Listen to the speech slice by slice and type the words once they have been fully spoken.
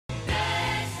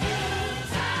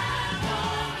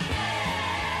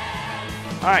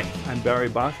Hi, I'm Barry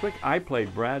Bostwick. I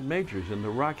played Brad Majors in the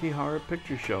Rocky Horror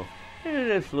Picture Show. And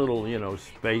this little,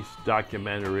 space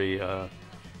documentary,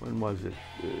 when was it?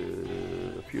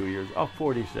 A few years,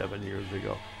 47 years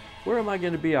ago. Where am I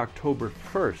going to be October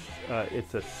 1st?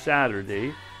 It's a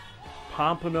Saturday.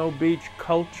 Pompano Beach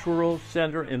Cultural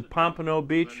Center in Pompano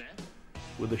Beach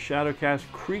with the Shadowcast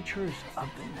Creatures of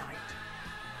the Night.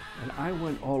 And I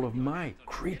want all of my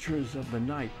creatures of the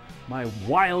night, my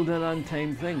wild and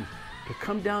untamed things, to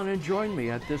come down and join me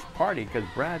at this party, because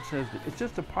Brad says it's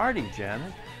just a party,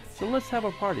 Janet. So let's have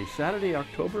a party. Saturday,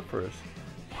 October 1st,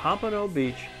 Pompano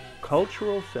Beach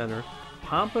Cultural Center,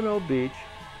 Pompano Beach,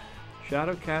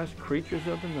 Shadowcast Creatures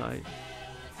of the Night.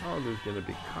 Oh, there's going to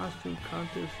be costume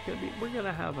contests. We're going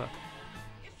to have a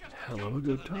hell of a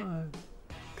good time.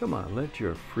 Come on, let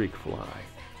your freak fly.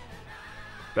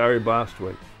 Barry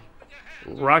Bostwick,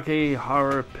 Rocky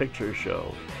Horror Picture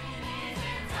Show.